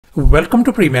Welcome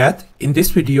to PreMath. In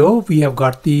this video, we have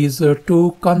got these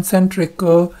two concentric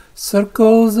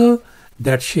circles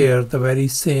that share the very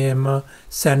same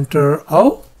center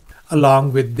O,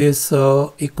 along with this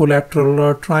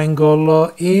equilateral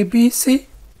triangle ABC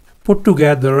put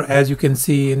together, as you can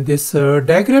see in this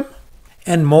diagram.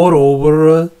 And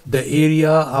moreover, the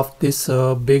area of this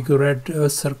big red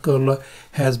circle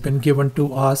has been given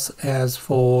to us as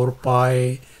 4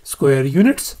 pi square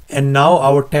units. And now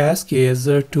our task is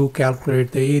to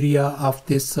calculate the area of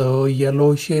this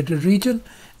yellow shaded region.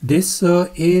 This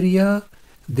area,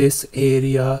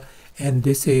 and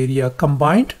this area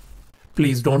combined.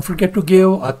 Please don't forget to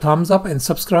give a thumbs up and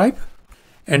subscribe.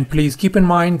 And please keep in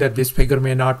mind that this figure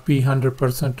may not be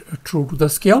 100% true to the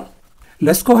scale.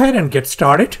 Let's go ahead and get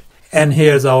started. And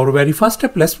here's our very first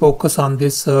step. Let's focus on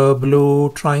this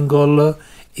blue triangle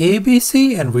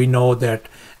ABC, and we know that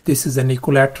this is an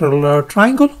equilateral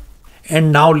triangle.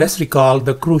 And now let's recall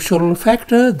the crucial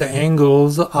factor. The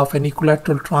angles of an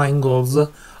equilateral triangles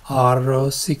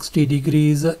are 60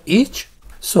 degrees each.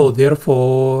 So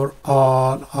therefore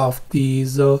all of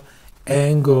these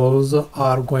angles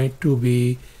are going to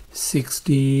be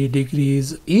 60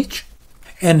 degrees each.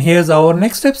 And here's our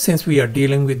next step. Since we are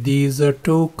dealing with these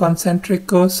two concentric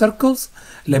circles,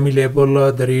 let me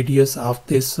label the radius of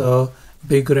this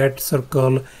big red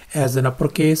circle as an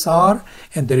uppercase r,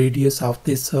 and the radius of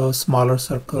this smaller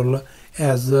circle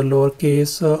as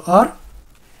lowercase r.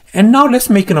 And now let's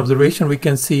make an observation. We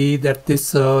can see that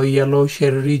this yellow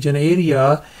shaded region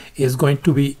area is going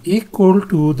to be equal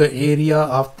to the area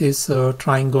of this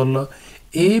triangle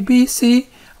ABC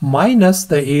minus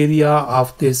the area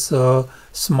of this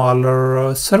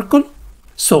smaller circle.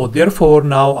 So therefore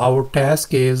now our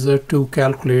task is to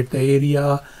calculate the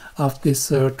area of this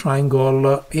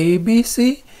triangle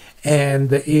ABC and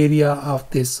the area of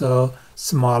this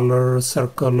smaller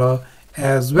circle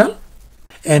as well.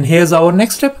 And here's our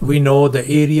next step. We know the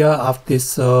area of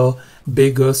this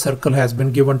big circle has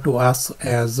been given to us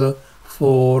as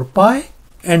 4 pi.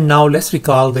 And now let's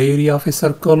recall the area of a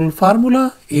circle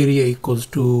formula. Area equals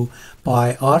to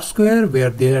pi r square,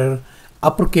 where their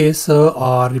uppercase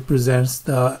r represents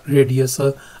the radius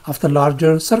of the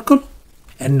larger circle.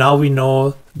 And now we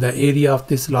know the area of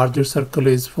this larger circle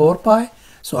is 4 pi.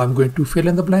 So I'm going to fill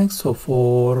in the blanks. So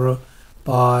 4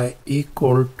 pi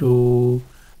equal to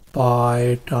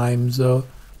pi times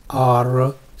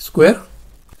r square.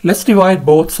 Let's divide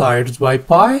both sides by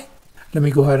pi. Let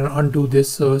me go ahead and undo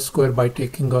this square by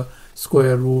taking a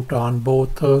square root on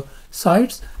both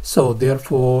sides. So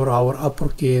therefore our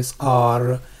uppercase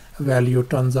r value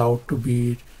turns out to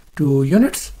be 2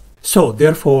 units. So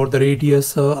therefore the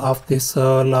radius of this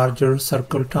larger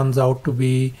circle turns out to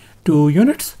be 2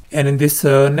 units. And in this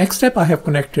next step, I have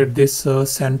connected this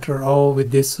center O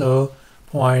with this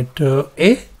point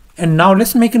A. And now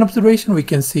let's make an observation. We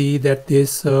can see that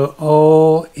this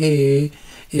OA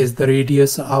is the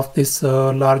radius of this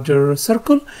larger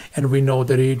circle, and we know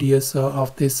the radius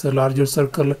of this larger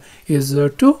circle is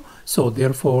 2. So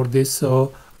therefore this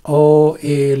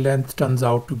OA length turns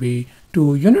out to be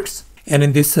 2 units. And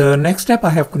in this next step, I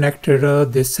have connected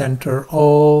this center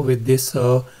O with this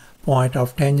point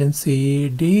of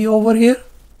tangency D over here.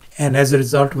 And as a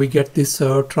result, we get this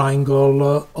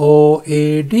triangle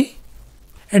OAD.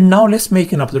 And now let's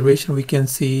make an observation. We can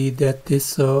see that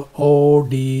this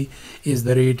OD is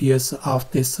the radius of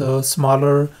this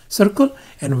smaller circle,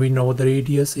 and we know the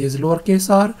radius is lowercase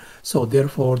r. So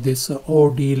therefore this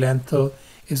OD length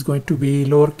is going to be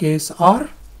lowercase r.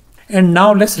 And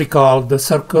now let's recall the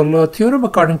circle theorem.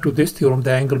 According to this theorem,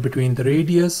 the angle between the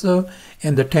radius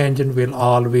and the tangent will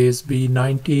always be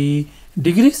 90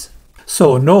 degrees.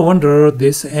 So no wonder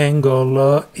this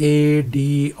angle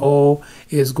ADO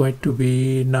is going to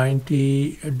be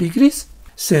 90 degrees,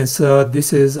 since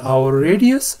this is our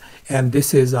radius and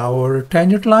this is our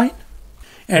tangent line.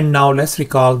 And now let's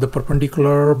recall the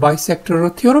perpendicular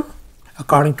bisector theorem.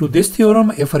 According to this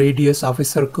theorem, if a radius of a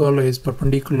circle is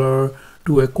perpendicular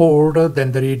to a chord,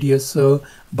 then the radius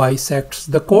bisects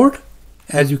the chord.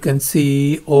 As you can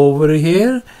see over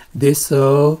here, this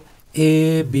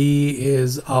AB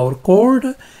is our chord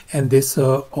and this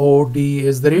OD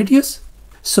is the radius.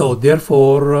 So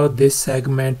therefore this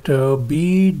segment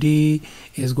BD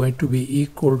is going to be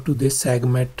equal to this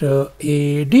segment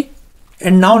AD.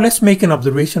 And now let's make an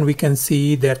observation. We can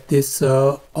see that this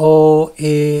OA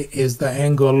is the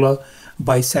angle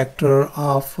bisector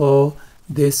of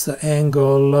this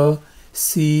angle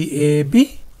CAB.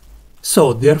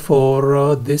 So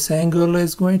therefore this angle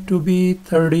is going to be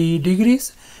 30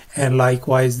 degrees, and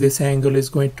likewise this angle is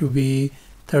going to be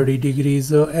 30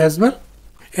 degrees as well.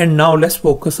 And now let's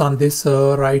focus on this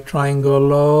right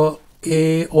triangle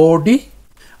AOD.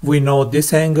 We know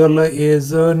this angle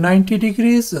is 90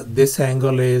 degrees, this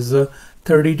angle is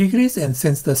 30 degrees, and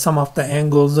since the sum of the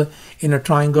angles in a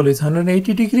triangle is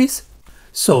 180 degrees,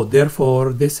 so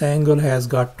therefore this angle has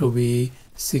got to be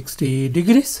 60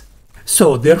 degrees.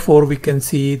 So therefore we can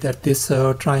see that this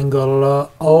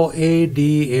triangle OAD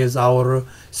is our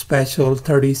special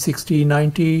 30, 60,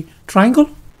 90 triangle.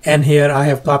 And here I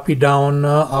have copied down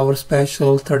our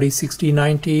special 30, 60,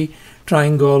 90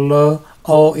 triangle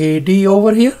OAD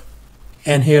over here.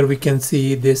 And here we can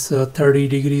see this 30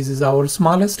 degrees is our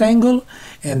smallest angle,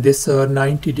 and this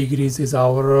 90 degrees is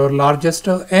our largest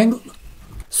angle.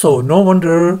 So no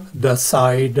wonder the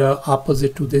side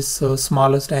opposite to this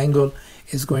smallest angle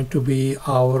is going to be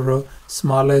our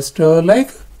smallest leg,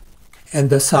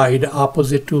 and the side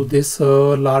opposite to this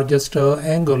largest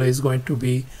angle is going to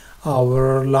be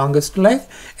our longest leg,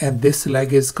 and this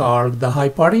leg is called the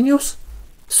hypotenuse.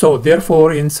 So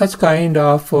therefore in such kind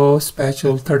of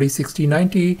special 30, 60,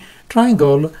 90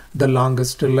 triangle, the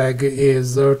longest leg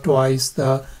is twice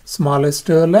the smallest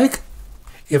leg.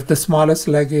 If the smallest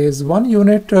leg is 1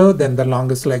 unit, then the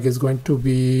longest leg is going to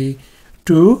be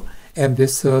 2, and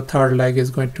this third leg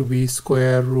is going to be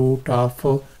square root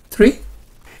of 3.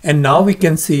 And now we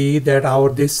can see that our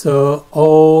this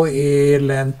OA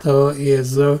length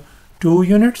is 2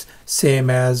 units, same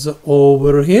as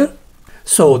over here.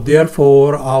 So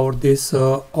therefore our this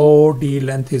OD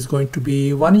length is going to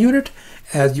be 1 unit.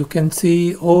 As you can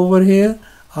see over here,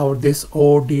 our this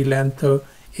OD length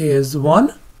is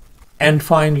 1. And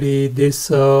finally this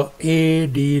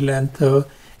AD length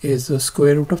is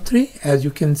square root of 3. As you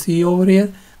can see over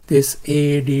here, this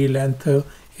AD length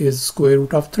is square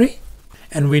root of 3.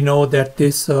 And we know that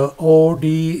this OD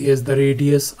is the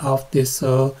radius of this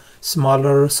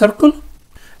smaller circle.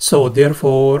 So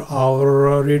therefore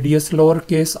our radius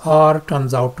lowercase r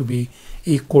turns out to be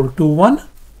equal to 1.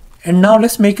 And now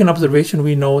let's make an observation.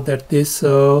 We know that this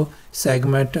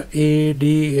segment AD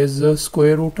is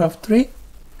square root of 3.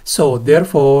 So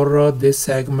therefore this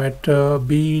segment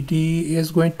BD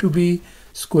is going to be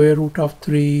square root of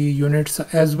 3 units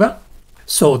as well.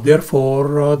 So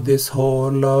therefore this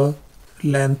whole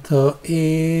length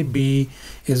AB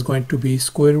is going to be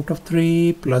square root of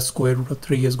 3 plus square root of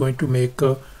 3 is going to make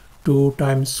 2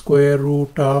 times square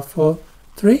root of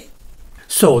 3.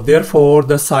 So therefore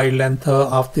the side length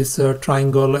of this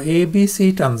triangle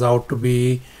ABC turns out to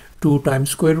be 2 times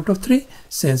square root of 3,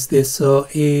 since this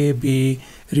AB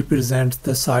represents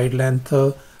the side length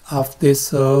of this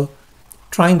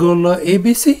triangle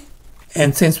ABC.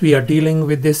 And since we are dealing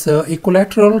with this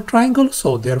equilateral triangle,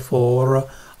 so therefore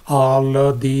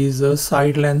all these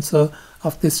side lengths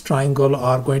of this triangle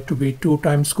are going to be 2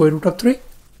 times square root of 3.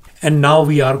 And now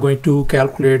we are going to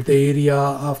calculate the area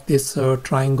of this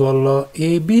triangle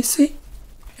ABC.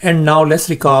 And now let's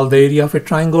recall the area of a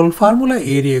triangle formula.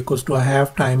 Area equals to a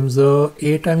half times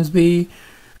A times B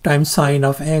times sine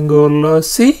of angle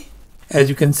C. As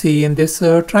you can see in this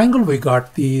triangle, we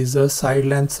got these side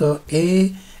lengths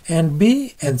A and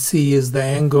B, and C is the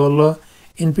angle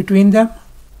in between them.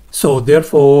 So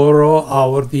therefore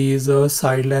our these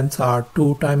side lengths are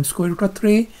 2 times square root of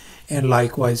 3, and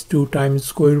likewise 2 times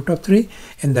square root of 3,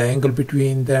 and the angle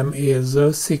between them is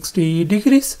 60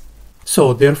 degrees.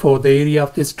 So therefore the area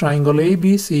of this triangle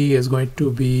ABC is going to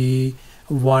be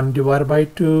 1 divided by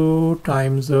 2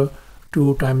 times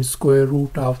 2 times square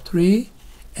root of 3,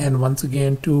 and once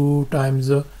again 2 times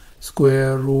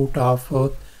square root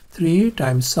of 3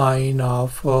 times sine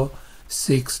of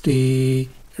 60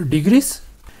 degrees.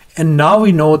 And now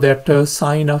we know that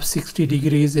sine of 60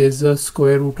 degrees is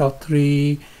square root of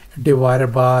 3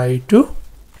 divided by 2.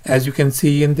 As you can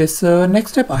see in this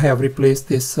next step, I have replaced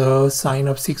this sine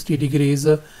of 60 degrees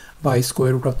by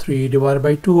square root of 3 divided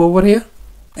by 2 over here.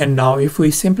 And now if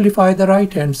we simplify the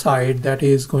right hand side, that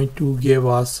is going to give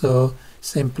us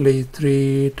simply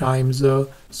 3 times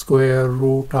square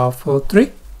root of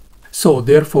 3. So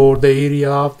therefore the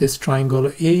area of this triangle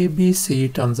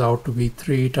ABC turns out to be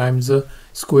 3 times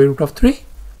square root of 3.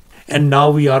 And now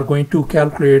we are going to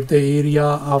calculate the area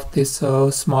of this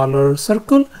smaller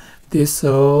circle, this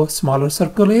smaller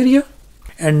circle area.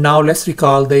 And now let's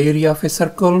recall the area of a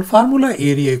circle formula.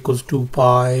 Area equals to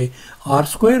pi r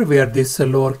square, where this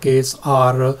lowercase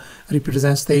r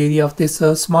represents the area of this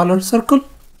smaller circle.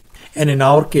 And in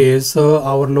our case,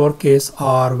 our lowercase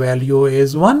r value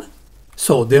is 1.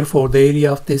 So therefore the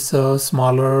area of this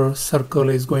smaller circle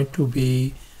is going to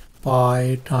be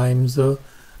pi times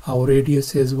our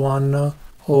radius is 1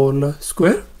 whole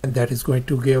square, and that is going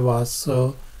to give us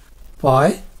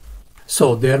pi.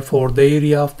 So therefore the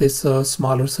area of this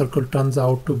smaller circle turns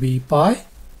out to be pi.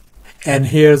 And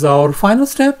here's our final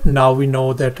step. Now we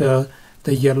know that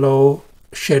the yellow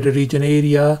shaded region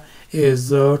area is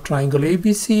triangle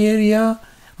ABC area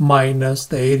minus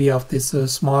the area of this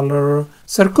smaller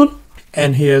circle.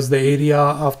 And here's the area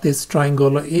of this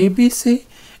triangle ABC.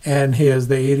 And here's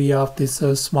the area of this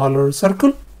smaller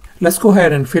circle. Let's go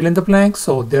ahead and fill in the blanks.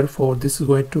 So therefore this is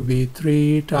going to be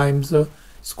 3 times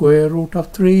square root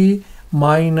of 3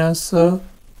 minus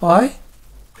pi.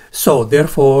 So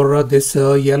therefore this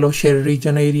yellow shaded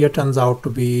region area turns out to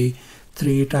be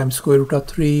 3 times square root of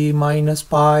 3 minus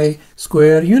pi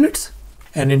square units.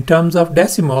 And in terms of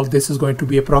decimal, this is going to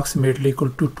be approximately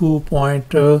equal to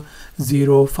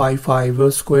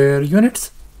 2.055 square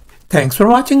units. Thanks for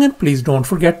watching, and please don't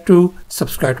forget to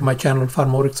subscribe to my channel for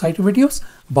more exciting videos.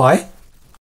 Bye.